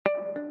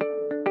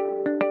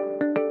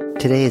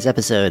Today's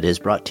episode is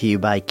brought to you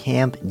by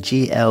Camp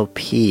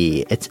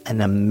GLP. It's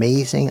an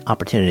amazing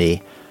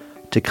opportunity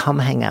to come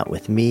hang out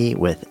with me,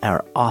 with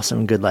our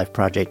awesome Good Life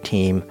Project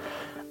team,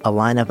 a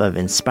lineup of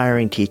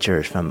inspiring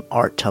teachers from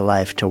art to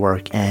life to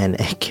work,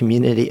 and a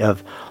community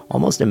of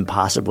almost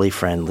impossibly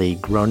friendly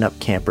grown-up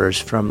campers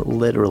from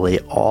literally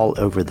all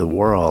over the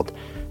world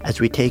as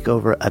we take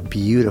over a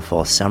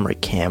beautiful summer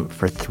camp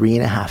for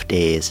 3.5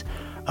 days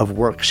of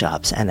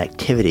workshops and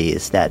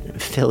activities that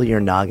fill your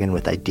noggin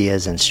with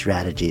ideas and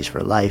strategies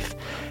for life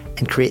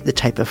and create the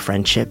type of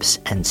friendships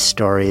and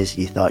stories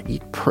you thought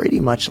you'd pretty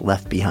much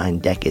left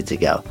behind decades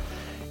ago.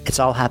 It's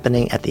all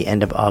happening at the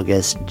end of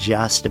August,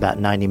 just about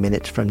 90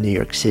 minutes from New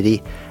York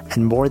City,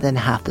 and more than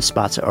half the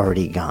spots are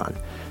already gone.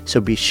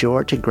 So be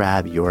sure to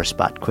grab your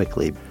spot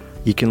quickly.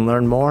 You can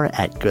learn more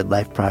at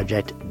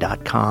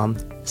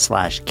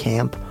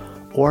goodlifeproject.com/camp,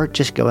 or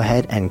just go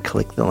ahead and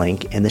click the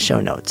link in the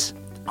show notes.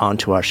 On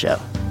to our show.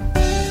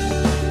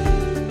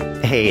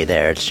 Hey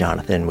there, it's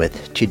Jonathan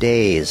with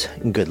today's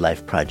Good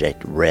Life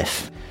Project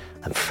riff.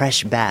 I'm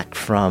fresh back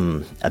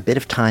from a bit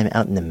of time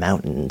out in the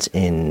mountains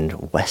in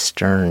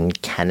Western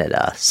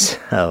Canada.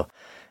 So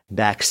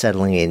back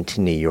settling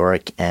into New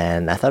York,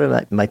 and I thought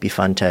it might be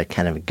fun to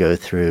kind of go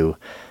through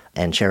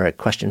and share a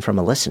question from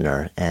a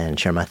listener and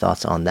share my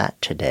thoughts on that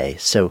today.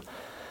 So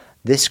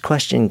this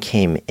question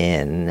came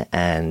in,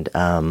 and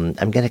I'm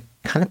going to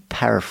kind of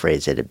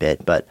paraphrase it a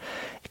bit, but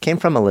it came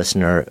from a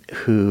listener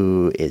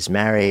who is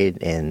married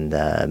in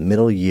the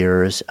middle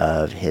years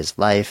of his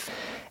life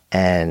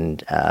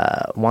and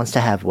wants to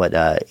have what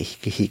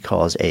he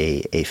calls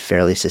a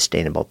fairly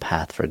sustainable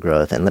path for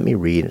growth. And let me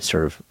read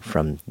sort of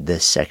from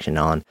this section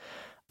on.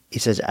 He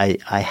says, I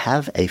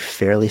have a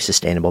fairly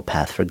sustainable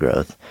path for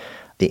growth,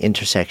 the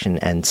intersection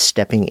and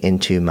stepping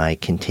into my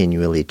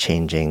continually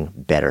changing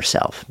better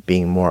self,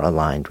 being more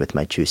aligned with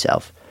my true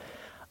self.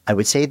 I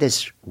would say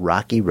this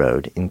rocky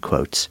road, in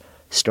quotes,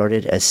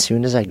 started as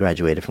soon as I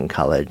graduated from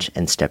college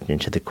and stepped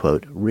into the,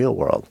 quote, real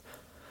world.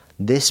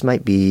 This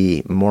might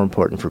be more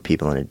important for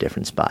people in a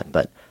different spot,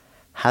 but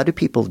how do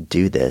people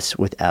do this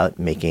without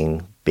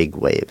making big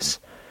waves?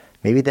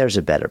 Maybe there's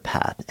a better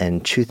path,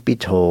 and truth be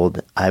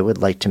told, I would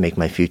like to make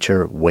my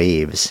future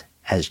waves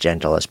as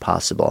gentle as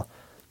possible.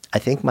 I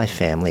think my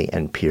family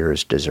and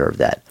peers deserve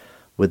that.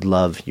 Would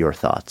love your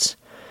thoughts.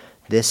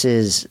 This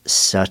is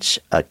such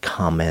a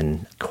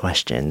common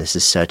question. This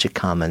is such a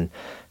common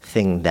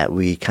thing that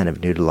we kind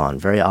of noodle on.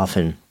 Very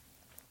often,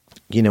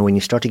 when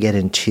you start to get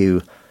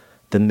into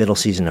the middle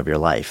season of your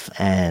life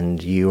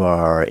and you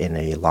are in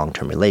a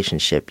long-term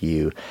relationship,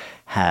 you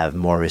have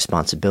more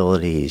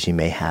responsibilities, you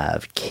may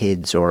have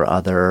kids or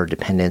other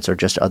dependents or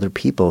just other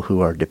people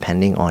who are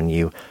depending on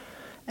you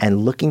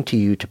and looking to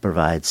you to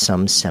provide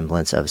some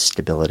semblance of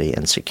stability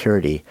and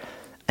security.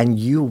 And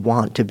you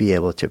want to be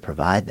able to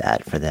provide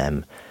that for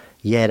them.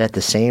 Yet at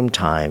the same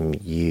time,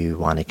 you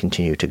want to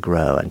continue to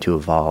grow and to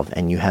evolve,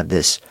 and you have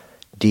this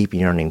deep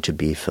yearning to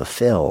be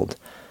fulfilled.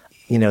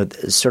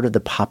 Sort of the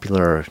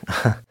popular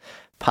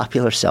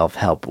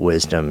self-help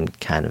wisdom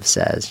kind of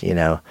says,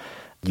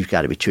 you've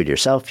got to be true to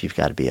yourself, you've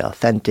got to be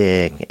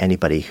authentic.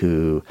 Anybody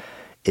who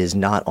is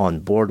not on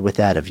board with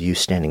that, of you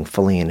standing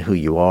fully in who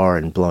you are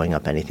and blowing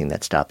up anything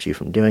that stops you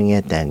from doing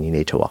it, then you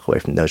need to walk away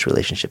from those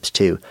relationships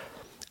too.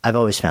 I've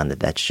always found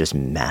that that's just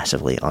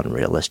massively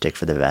unrealistic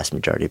for the vast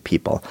majority of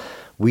people.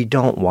 We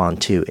don't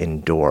want to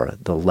endure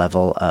the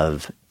level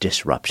of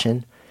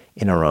disruption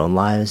in our own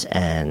lives,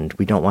 and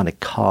we don't want to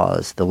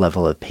cause the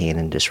level of pain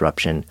and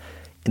disruption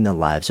in the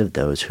lives of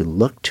those who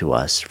look to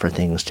us for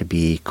things to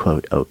be,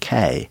 quote,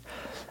 okay,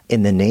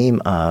 in the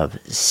name of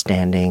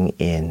standing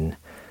in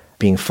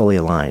being fully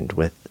aligned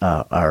with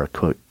our,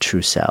 quote,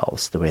 true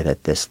selves, the way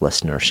that this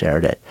listener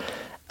shared it.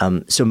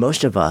 So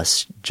most of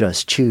us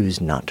just choose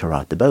not to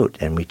rock the boat,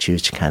 and we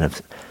choose to kind of,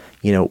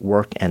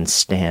 work and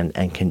stand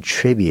and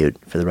contribute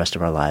for the rest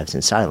of our lives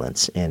in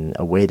silence in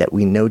a way that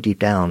we know deep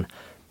down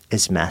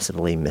is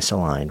massively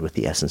misaligned with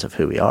the essence of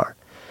who we are.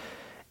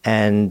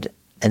 And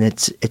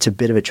it's a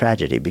bit of a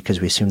tragedy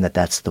because we assume that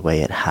that's the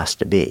way it has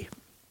to be.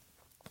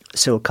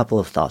 So a couple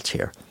of thoughts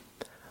here.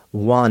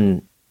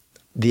 One,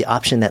 the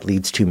option that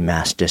leads to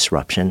mass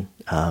disruption,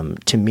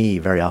 to me,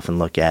 very often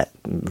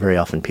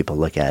people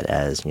look at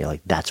as,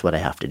 that's what I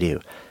have to do.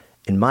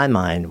 In my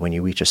mind, when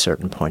you reach a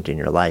certain point in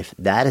your life,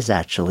 that is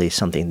actually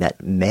something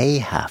that may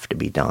have to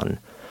be done,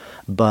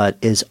 but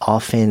is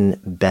often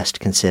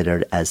best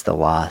considered as the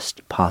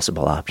last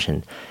possible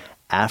option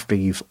after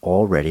you've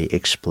already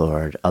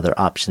explored other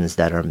options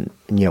that are,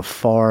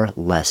 far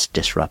less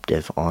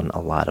disruptive on a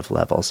lot of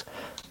levels.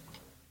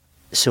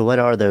 So what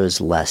are those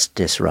less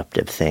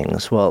disruptive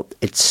things? Well,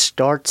 it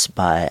starts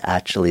by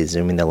actually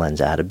zooming the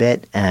lens out a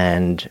bit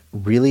and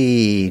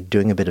really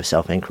doing a bit of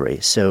self-inquiry.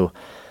 So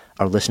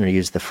our listener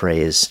used the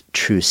phrase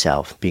true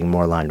self, being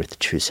more aligned with the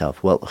true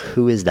self. Well,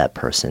 who is that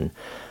person?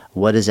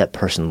 What does that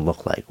person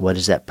look like? What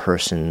is that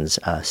person's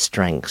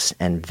strengths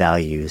and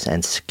values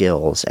and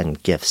skills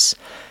and gifts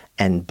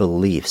and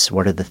beliefs?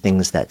 What are the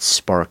things that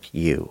spark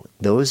you?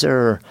 Those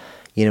are,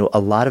 a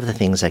lot of the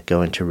things that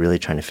go into really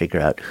trying to figure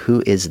out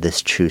who is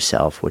this true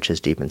self, which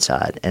is deep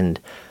inside. And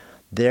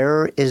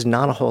there is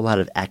not a whole lot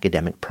of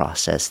academic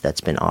process that's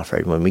been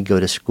offered. When we go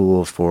to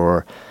school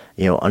for,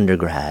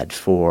 undergrad,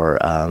 for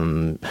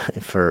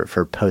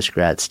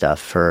postgrad stuff,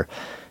 for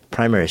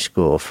primary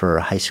school, for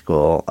high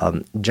school,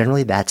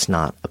 generally that's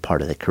not a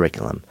part of the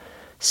curriculum.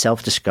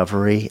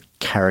 Self-discovery,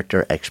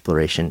 character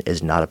exploration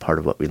is not a part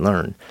of what we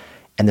learn.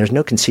 And there's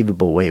no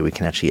conceivable way we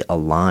can actually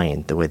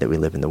align the way that we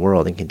live in the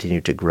world and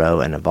continue to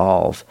grow and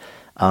evolve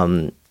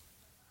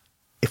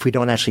if we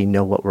don't actually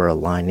know what we're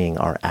aligning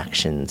our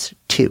actions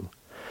to.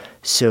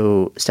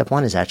 So step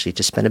one is actually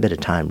to spend a bit of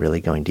time really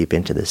going deep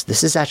into this.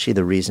 This is actually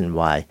the reason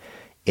why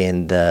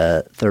in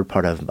the third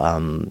part of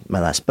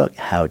my last book,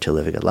 How to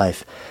Live a Good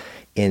Life,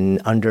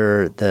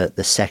 under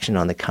the section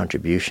on the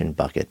contribution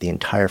bucket, the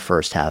entire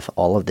first half,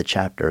 all of the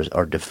chapters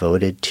are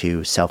devoted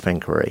to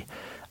self-inquiry,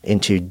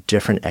 into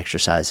different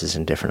exercises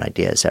and different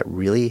ideas that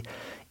really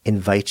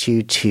invite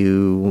you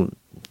to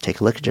take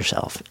a look at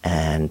yourself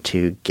and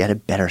to get a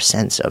better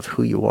sense of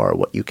who you are,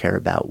 what you care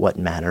about, what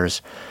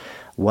matters,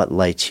 what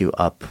lights you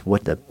up,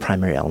 what the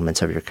primary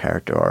elements of your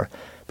character are.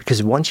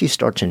 Because once you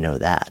start to know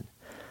that,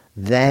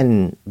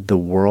 then the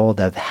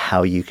world of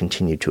how you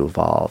continue to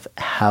evolve,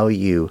 how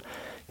you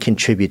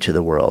contribute to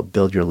the world,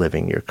 build your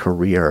living, your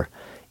career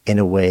in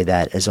a way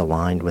that is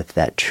aligned with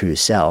that true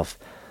self,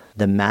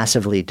 the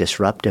massively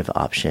disruptive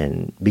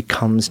option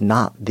becomes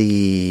not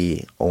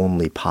the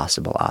only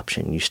possible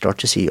option. You start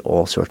to see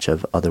all sorts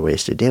of other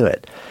ways to do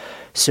it.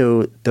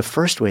 So the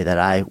first way that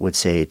I would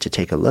say to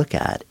take a look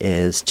at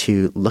is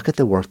to look at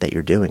the work that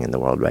you're doing in the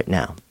world right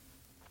now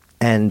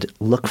and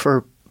look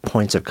for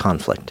points of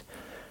conflict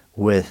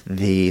with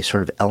the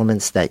sort of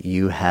elements that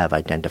you have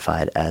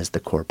identified as the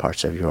core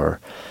parts of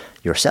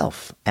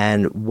yourself.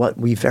 And what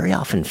we very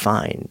often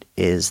find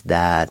is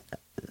that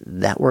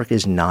work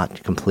is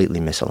not completely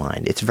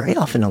misaligned. It's very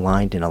often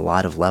aligned in a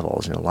lot of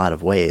levels, in a lot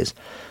of ways,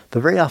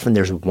 but very often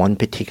there's one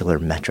particular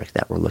metric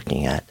that we're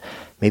looking at.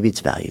 Maybe it's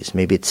values,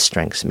 maybe it's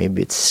strengths,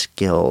 maybe it's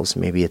skills,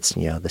 maybe it's,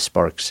 the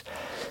sparks.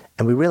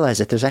 And we realize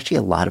that there's actually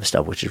a lot of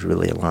stuff which is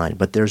really aligned,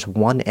 but there's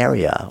one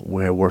area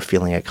where we're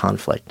feeling a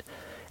conflict.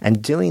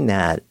 And doing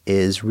that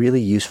is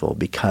really useful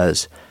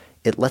because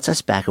it lets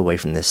us back away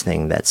from this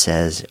thing that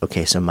says,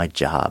 okay, so my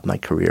job, my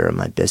career,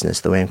 my business,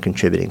 the way I'm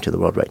contributing to the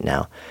world right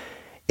now,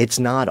 it's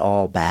not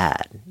all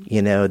bad.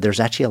 There's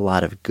actually a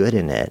lot of good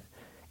in it.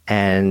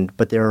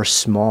 But there are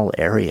small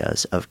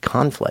areas of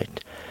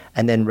conflict.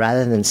 And then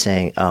rather than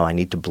saying, oh, I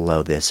need to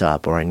blow this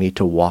up or I need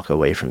to walk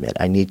away from it,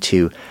 I need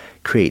to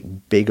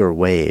create bigger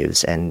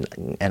waves and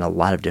a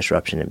lot of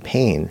disruption and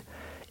pain,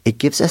 it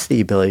gives us the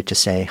ability to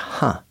say,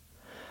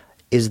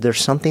 is there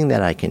something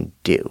that I can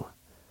do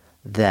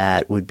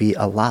that would be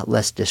a lot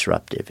less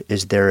disruptive?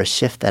 Is there a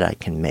shift that I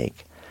can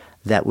make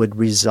that would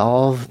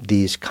resolve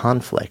these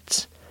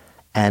conflicts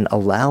and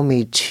allow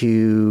me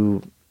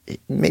to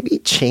maybe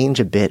change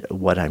a bit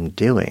what I'm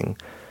doing,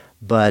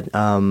 but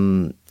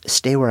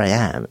stay where I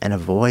am and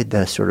avoid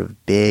the sort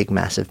of big,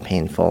 massive,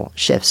 painful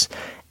shifts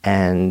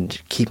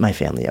and keep my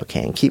family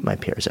okay and keep my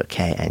peers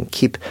okay and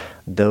keep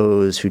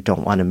those who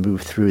don't want to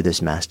move through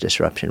this mass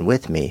disruption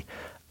with me,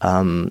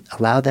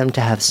 allow them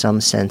to have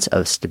some sense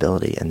of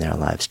stability in their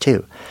lives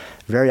too.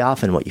 Very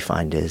often what you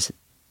find is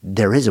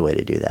there is a way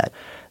to do that.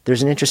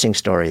 There's an interesting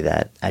story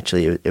that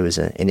actually it was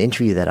an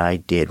interview that I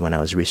did when I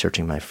was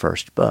researching my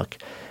first book.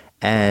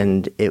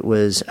 And I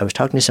was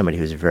talking to somebody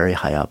who was very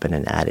high up in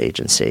an ad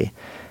agency.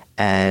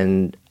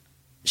 And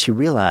she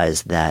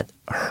realized that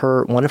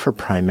one of her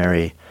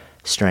primary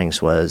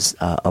strengths was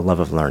a love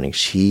of learning.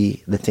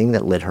 The thing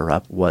that lit her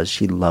up was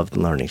she loved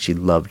learning. She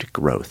loved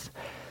growth.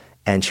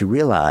 And she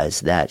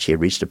realized that she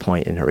had reached a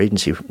point in her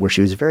agency where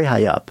she was very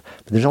high up,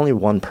 but there's only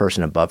one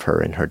person above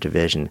her in her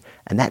division,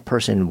 and that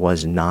person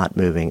was not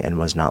moving and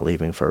was not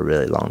leaving for a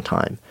really long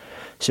time.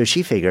 So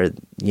she figured,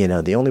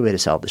 the only way to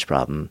solve this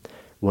problem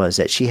was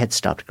that she had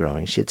stopped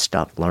growing, she had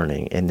stopped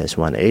learning in this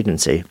one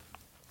agency.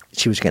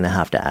 She was going to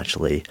have to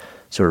actually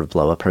sort of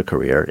blow up her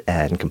career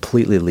and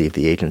completely leave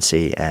the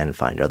agency and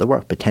find other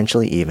work,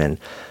 potentially even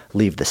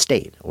leave the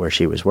state where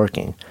she was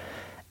working.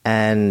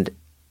 And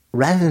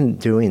rather than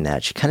doing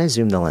that, she kind of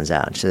zoomed the lens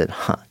out and she said,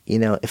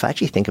 if I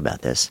actually think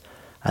about this,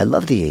 I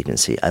love the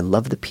agency, I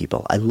love the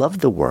people, I love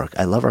the work,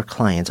 I love our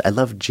clients, I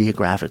love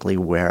geographically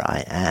where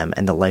I am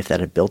and the life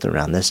that I've built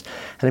around this,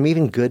 and I'm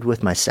even good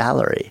with my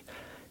salary.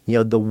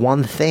 The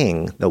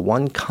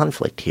one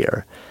conflict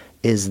here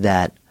is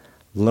that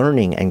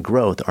learning and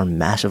growth are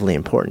massively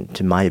important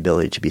to my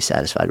ability to be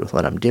satisfied with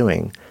what I'm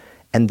doing,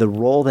 and the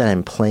role that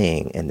I'm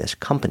playing in this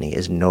company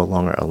is no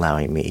longer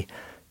allowing me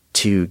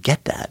to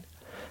get that.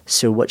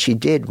 So what she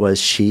did was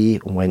she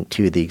went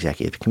to the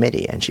executive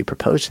committee and she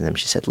proposed to them.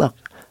 She said, look,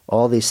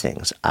 all these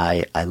things,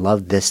 I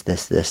love this,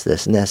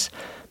 and this,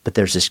 but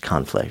there's this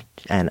conflict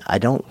and I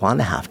don't want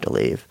to have to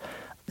leave.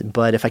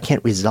 But if I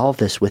can't resolve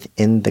this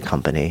within the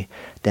company,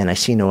 then I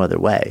see no other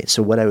way.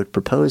 So what I would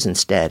propose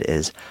instead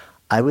is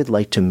I would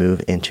like to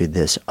move into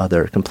this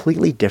other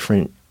completely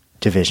different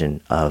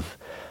division of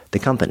the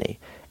company.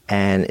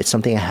 And it's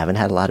something I haven't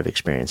had a lot of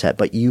experience at,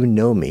 but you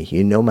know me,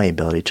 you know my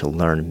ability to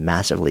learn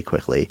massively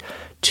quickly,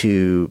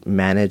 to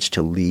manage,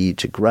 to lead,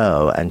 to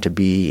grow, and to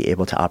be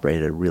able to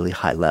operate at a really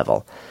high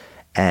level.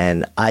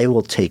 And I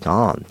will take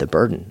on the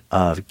burden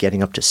of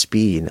getting up to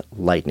speed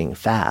lightning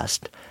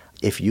fast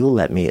if you'll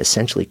let me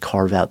essentially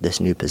carve out this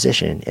new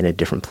position in a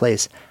different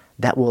place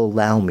that will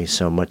allow me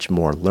so much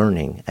more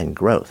learning and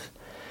growth.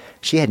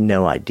 She had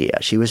no idea.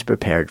 She was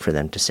prepared for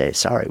them to say,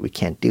 sorry, we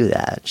can't do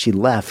that. She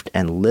left,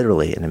 and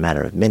literally in a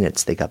matter of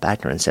minutes, they got back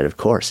to her and said, of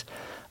course,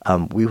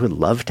 we would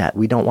love to,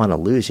 we don't want to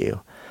lose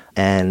you.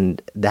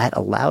 And that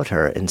allowed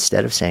her,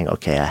 instead of saying,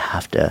 okay, I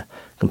have to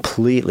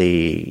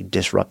completely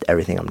disrupt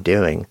everything I'm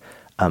doing,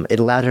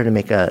 it allowed her to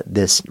make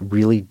this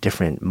really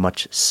different,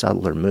 much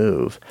subtler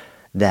move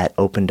that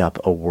opened up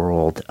a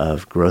world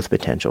of growth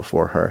potential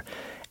for her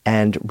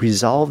and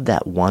resolved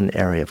that one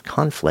area of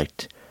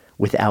conflict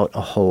without a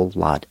whole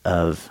lot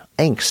of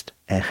angst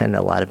and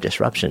a lot of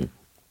disruption.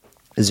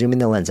 Zooming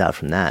the lens out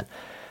from that,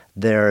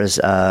 there's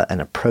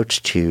an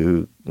approach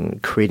to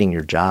creating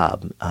your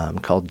job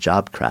called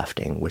job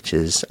crafting, which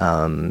is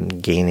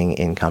gaining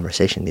in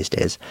conversation these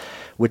days,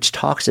 which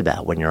talks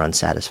about when you're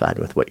unsatisfied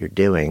with what you're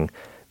doing,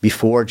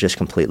 before just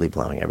completely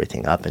blowing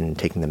everything up and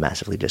taking the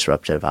massively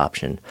disruptive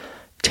option,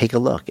 take a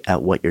look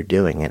at what you're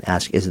doing and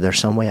ask, is there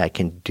some way I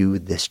can do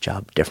this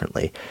job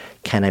differently?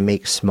 Can I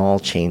make small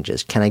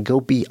changes? Can I go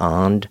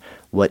beyond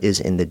what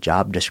is in the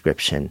job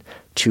description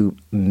to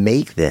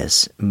make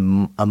this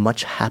a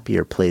much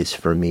happier place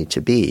for me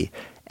to be,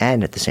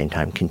 and at the same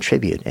time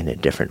contribute in a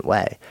different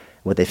way?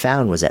 What they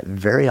found was that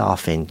very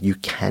often you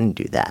can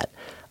do that.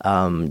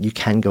 You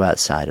can go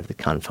outside of the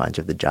confines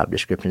of the job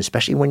description,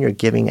 especially when you're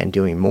giving and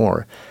doing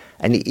more.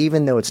 And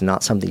even though it's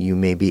not something you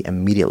may be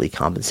immediately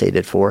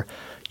compensated for,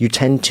 you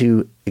tend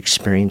to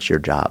experience your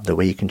job, the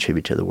way you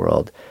contribute to the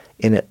world,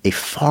 in a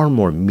far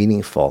more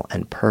meaningful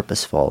and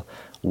purposeful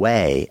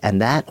way.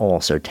 And that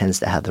also tends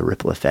to have the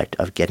ripple effect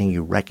of getting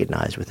you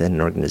recognized within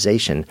an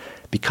organization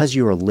because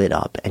you are lit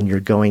up and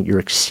you're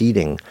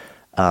exceeding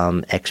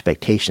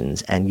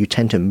expectations, and you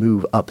tend to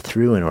move up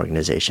through an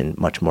organization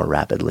much more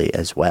rapidly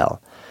as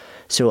well.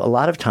 So a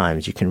lot of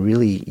times you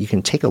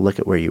can take a look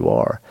at where you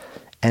are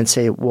and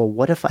say, well,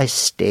 what if I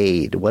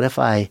stayed? What if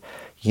I,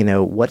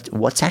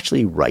 what's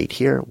actually right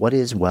here? What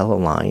is well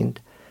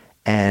aligned?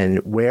 And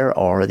where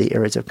are the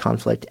areas of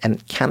conflict?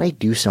 And can I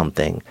do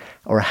something,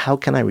 or how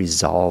can I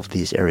resolve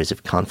these areas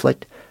of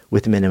conflict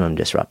with minimum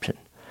disruption?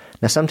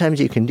 Now, sometimes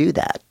you can do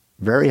that.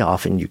 Very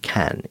often you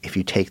can if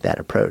you take that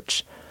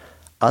approach.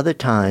 Other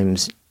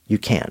times you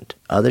can't.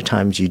 Other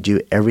times you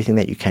do everything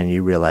that you can, and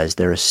you realize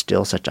there is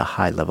still such a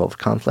high level of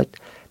conflict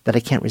that I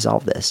can't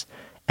resolve this.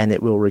 And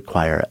it will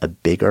require a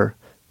bigger,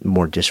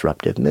 more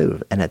disruptive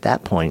move. And at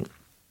that point,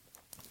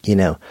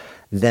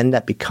 then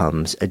that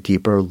becomes a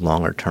deeper,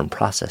 longer-term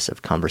process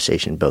of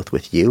conversation, both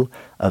with you,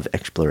 of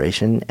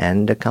exploration,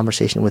 and a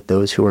conversation with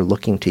those who are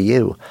looking to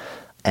you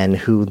and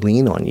who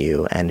lean on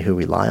you and who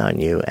rely on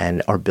you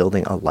and are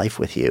building a life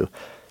with you,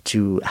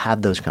 to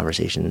have those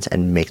conversations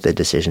and make the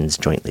decisions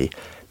jointly,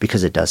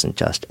 because it doesn't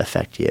just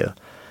affect you.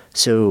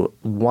 So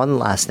one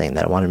last thing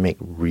that I want to make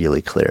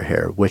really clear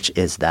here, which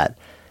is that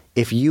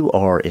if you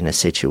are in a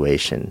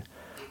situation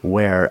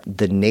where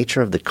the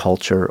nature of the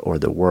culture or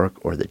the work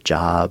or the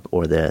job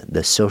or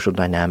the social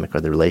dynamic or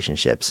the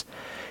relationships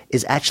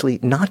is actually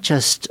not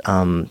just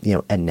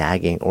a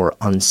nagging or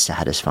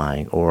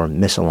unsatisfying or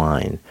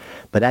misaligned,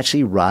 but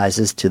actually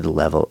rises to the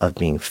level of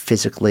being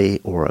physically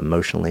or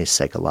emotionally,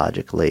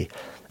 psychologically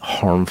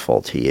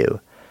harmful to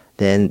you,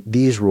 then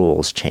these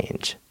rules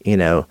change.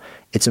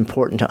 It's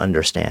important to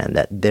understand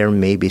that there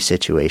may be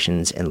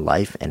situations in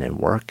life and in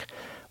work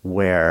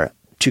where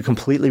to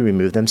completely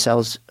remove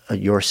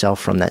yourself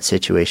from that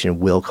situation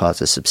will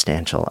cause a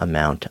substantial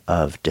amount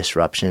of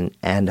disruption,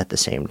 and at the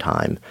same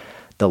time,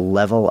 the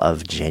level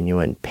of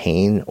genuine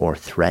pain or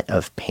threat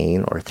of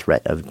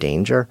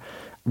danger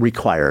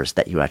requires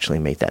that you actually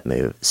make that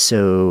move.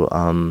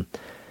 So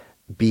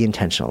be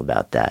intentional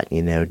about that.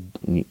 You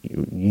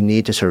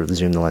need to sort of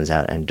zoom the lens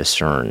out and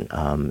discern.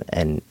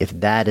 And if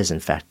that is in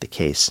fact the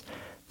case,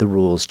 the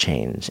rules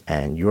change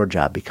and your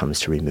job becomes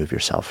to remove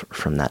yourself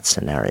from that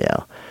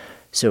scenario.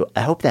 So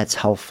I hope that's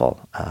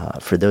helpful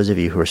for those of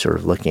you who are sort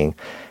of looking.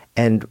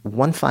 And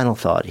one final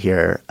thought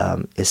here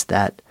is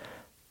that,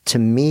 to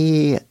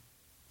me,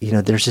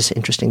 there's this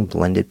interesting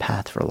blended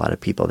path for a lot of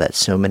people that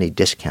so many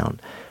discount,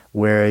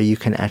 where you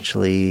can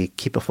actually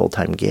keep a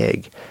full-time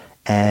gig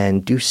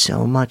and do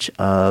so much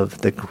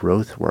of the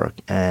growth work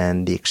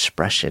and the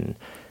expression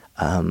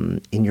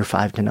in your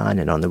 5 to 9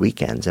 and on the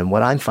weekends. And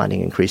what I'm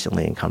finding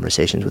increasingly in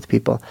conversations with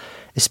people,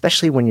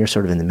 especially when you're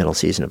sort of in the middle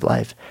season of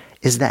life,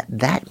 is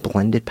that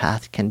blended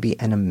path can be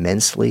an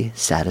immensely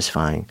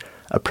satisfying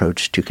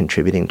approach to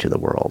contributing to the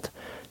world.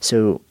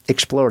 So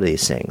explore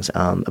these things.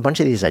 A bunch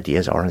of these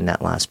ideas are in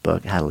that last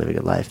book, How to Live a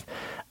Good Life,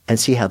 and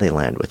see how they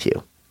land with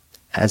you.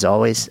 As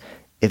always,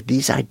 if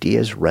these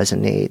ideas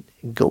resonate,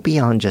 go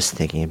beyond just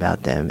thinking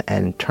about them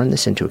and turn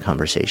this into a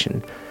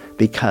conversation,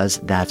 because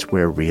that's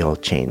where real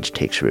change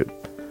takes root.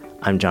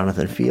 I'm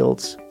Jonathan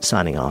Fields,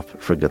 signing off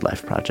for Good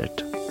Life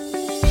Project.